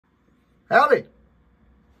Howdy!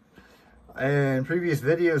 In previous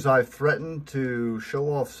videos, I've threatened to show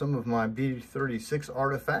off some of my B-36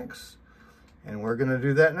 artifacts, and we're going to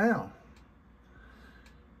do that now.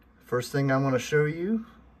 First thing I'm going to show you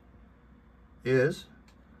is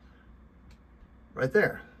right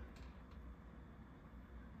there.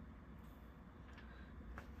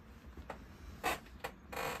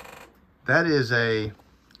 That is a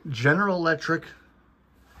General Electric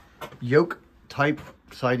YOKE type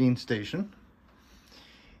sighting station.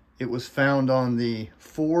 It was found on the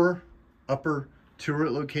 4 upper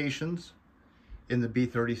turret locations in the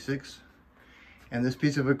B-36, and this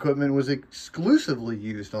piece of equipment was exclusively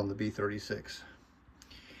used on the B-36.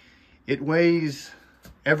 It weighs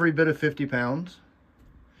every bit of 50 pounds.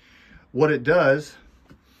 What it does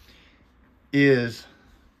is,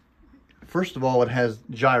 first of all, it has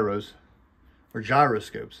gyros or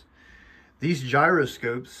gyroscopes. These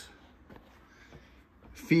gyroscopes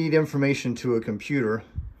feed information to a computer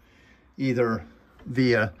either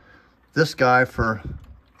via this guy for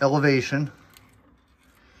elevation,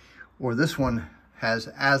 or this one has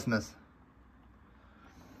azimuth,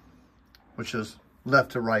 which is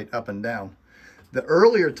left to right, up and down. The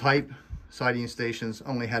earlier type sighting stations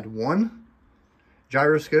only had one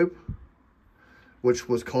gyroscope, which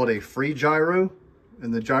was called a free gyro,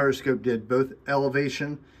 and the gyroscope did both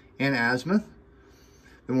elevation and azimuth.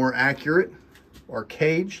 The more accurate are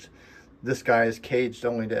caged. This guy is caged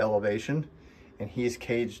only to elevation, and he's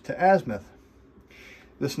caged to azimuth.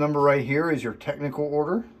 This number right here is your technical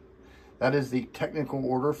order. That is the technical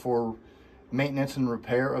order for maintenance and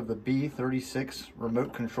repair of the B-36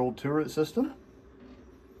 remote controlled turret system.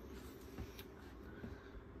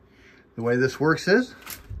 The way this works is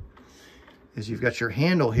you've got your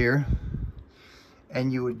handle here,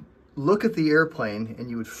 and you would look at the airplane and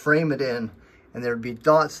you would frame it in, and there'd be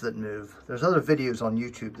dots that move. There's other videos on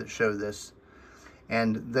YouTube that show this,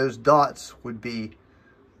 and those dots would be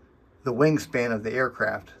the wingspan of the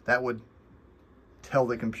aircraft. That would tell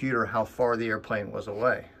the computer how far the airplane was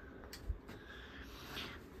away.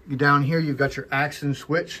 Down here, you've got your action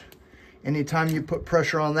switch. Anytime you put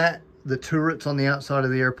pressure on that, the turrets on the outside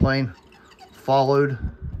of the airplane followed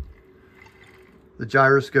the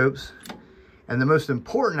gyroscopes. And the most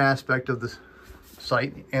important aspect of the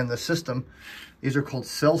sight and the system, these are called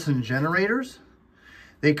Selson generators.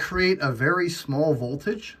 They create a very small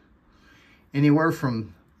voltage, anywhere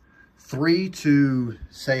from 3 to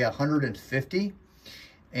say 150.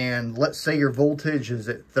 And let's say your voltage is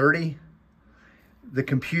at 30. The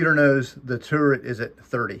computer knows the turret is at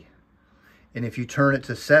 30. And if you turn it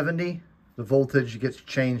to 70, the voltage gets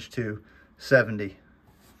changed to 70.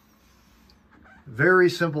 Very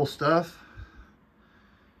simple stuff.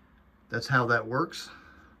 That's how that works.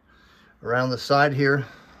 Around the side here,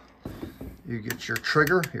 you get your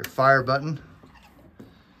trigger, your fire button.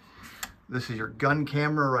 This is your gun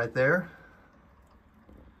camera right there.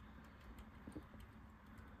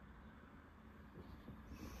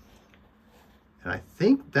 And I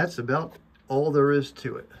think that's about all there is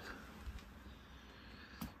to it.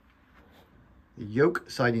 The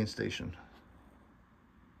YOKE sighting station.